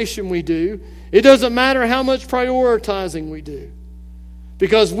preparation we do. It doesn't matter how much prioritizing we do.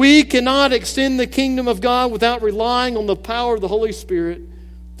 Because we cannot extend the kingdom of God without relying on the power of the Holy Spirit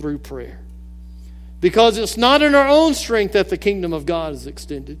through prayer. Because it's not in our own strength that the kingdom of God is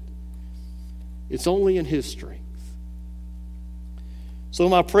extended. It's only in His strength. So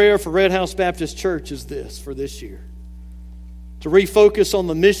my prayer for Red House Baptist Church is this for this year: to refocus on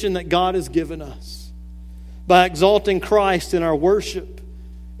the mission that God has given us by exalting Christ in our worship,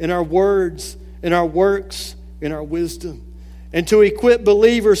 in our words, in our works, in our wisdom, and to equip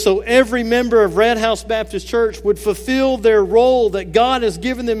believers so every member of Red House Baptist Church would fulfill their role that God has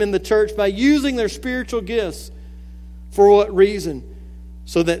given them in the church by using their spiritual gifts. For what reason?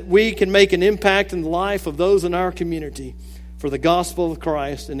 So that we can make an impact in the life of those in our community for the gospel of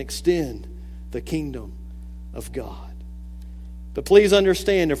Christ and extend the kingdom of God. But please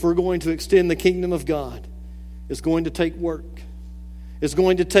understand, if we're going to extend the kingdom of God, it's going to take work. It's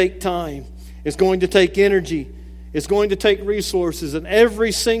going to take time. It's going to take energy. It's going to take resources. And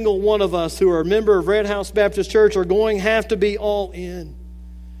every single one of us who are a member of Red House Baptist Church are going to have to be all in.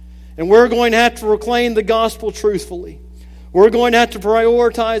 And we're going to have to proclaim the gospel truthfully. We're going to have to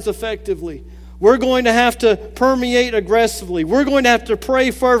prioritize effectively. We're going to have to permeate aggressively. We're going to have to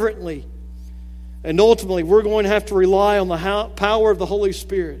pray fervently. And ultimately, we're going to have to rely on the power of the Holy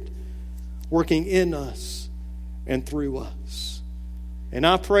Spirit working in us and through us. And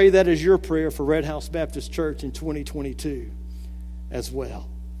I pray that is your prayer for Red House Baptist Church in 2022 as well.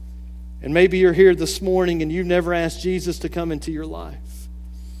 And maybe you're here this morning and you've never asked Jesus to come into your life.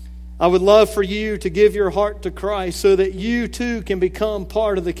 I would love for you to give your heart to Christ so that you too can become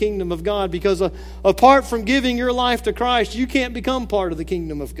part of the kingdom of God. Because apart from giving your life to Christ, you can't become part of the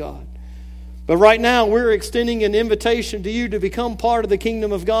kingdom of God. But right now, we're extending an invitation to you to become part of the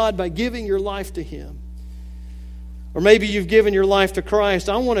kingdom of God by giving your life to Him. Or maybe you've given your life to Christ.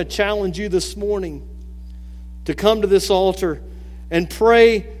 I want to challenge you this morning to come to this altar and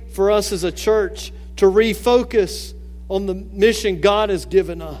pray for us as a church to refocus on the mission God has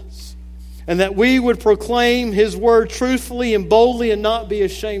given us. And that we would proclaim His word truthfully and boldly and not be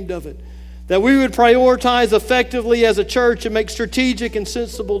ashamed of it. That we would prioritize effectively as a church and make strategic and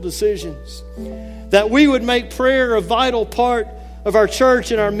sensible decisions. That we would make prayer a vital part of our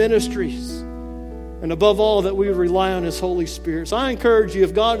church and our ministries. And above all, that we would rely on His Holy Spirit. So I encourage you,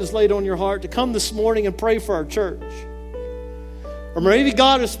 if God has laid on your heart, to come this morning and pray for our church. Or maybe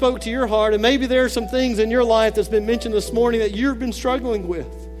God has spoke to your heart, and maybe there are some things in your life that's been mentioned this morning that you've been struggling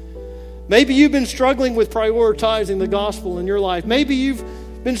with. Maybe you've been struggling with prioritizing the gospel in your life. Maybe you've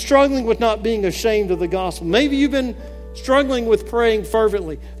been struggling with not being ashamed of the gospel. Maybe you've been struggling with praying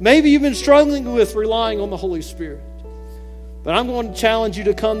fervently. Maybe you've been struggling with relying on the Holy Spirit. But I'm going to challenge you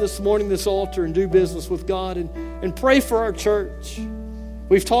to come this morning to this altar and do business with God and pray for our church.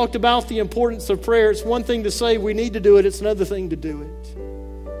 We've talked about the importance of prayer. It's one thing to say we need to do it. It's another thing to do it.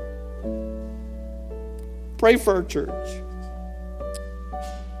 Pray for our church.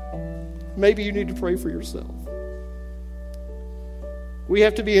 Maybe you need to pray for yourself. We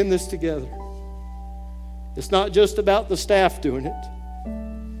have to be in this together. It's not just about the staff doing it.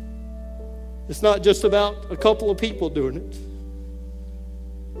 It's not just about a couple of people doing it.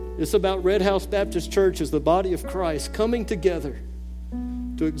 It's about Red House Baptist Church as the body of Christ coming together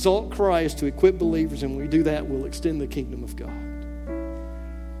to exalt Christ, to equip believers, and when we do that, we'll extend the kingdom of God.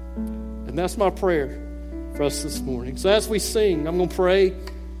 And that's my prayer for us this morning. So as we sing, I'm going to pray,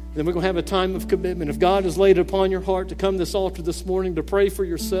 then we're going to have a time of commitment. If God has laid it upon your heart to come to this altar this morning to pray for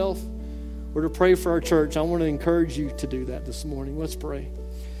yourself or to pray for our church, I want to encourage you to do that this morning. Let's pray.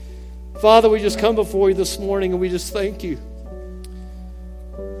 Father, we just come before you this morning and we just thank you.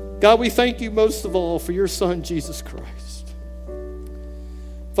 God, we thank you most of all for your Son, Jesus Christ.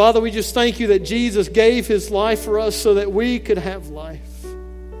 Father, we just thank you that Jesus gave his life for us so that we could have life.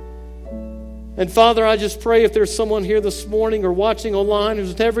 And Father, I just pray if there's someone here this morning or watching online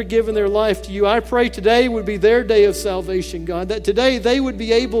who's never given their life to you, I pray today would be their day of salvation, God, that today they would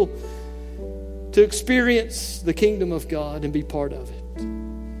be able to experience the kingdom of God and be part of it.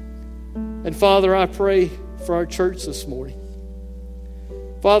 And Father, I pray for our church this morning.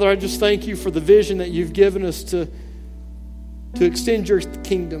 Father, I just thank you for the vision that you've given us to extend your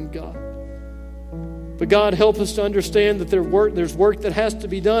kingdom, God. But God, help us to understand that there's work that has to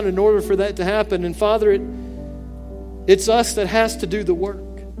be done in order for that to happen. And Father, it's us that has to do the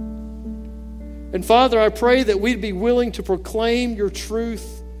work. And Father, I pray that we'd be willing to proclaim your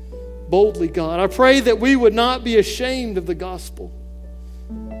truth boldly, God. I pray that we would not be ashamed of the gospel.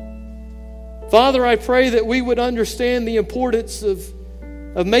 Father, I pray that we would understand the importance of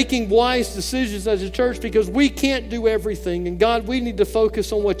making wise decisions as a church, because we can't do everything. And God, we need to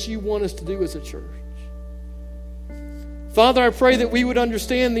focus on what you want us to do as a church. Father, I pray that we would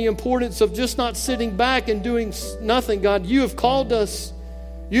understand the importance of just not sitting back and doing nothing. God, you have called us,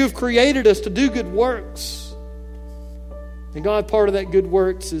 you have created us to do good works. And God, part of that good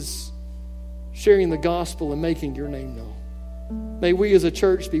works is sharing the gospel and making your name known. May we as a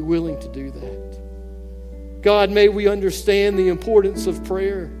church be willing to do that. God, may we understand the importance of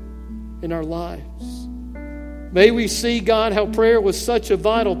prayer in our lives. May we see, God, how prayer was such a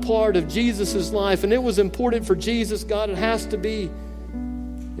vital part of Jesus' life, and it was important for Jesus. God, it has to be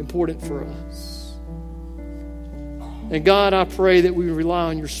important for us. And God, I pray that we rely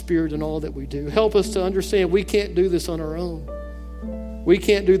on your Spirit in all that we do. Help us to understand we can't do this on our own. We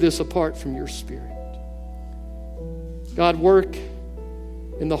can't do this apart from your Spirit. God, work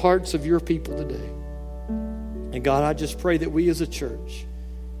in the hearts of your people today. And God, I just pray that we as a church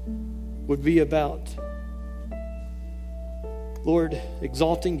would be about, Lord,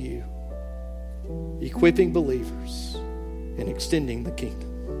 exalting you, equipping believers, and extending the kingdom.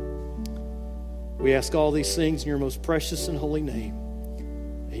 We ask all these things in your most precious and holy name.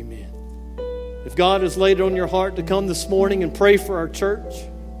 Amen. If God has laid it on your heart to come this morning and pray for our church,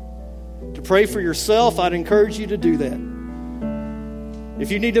 to pray for yourself, I'd encourage you to do that. If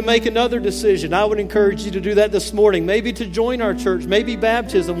you need to make another decision, I would encourage you to do that this morning. Maybe to join our church, maybe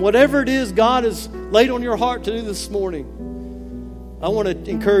baptism, whatever it is God has laid on your heart to do this morning. I want to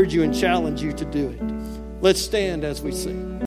encourage you and challenge you to do it. Let's stand as we sing.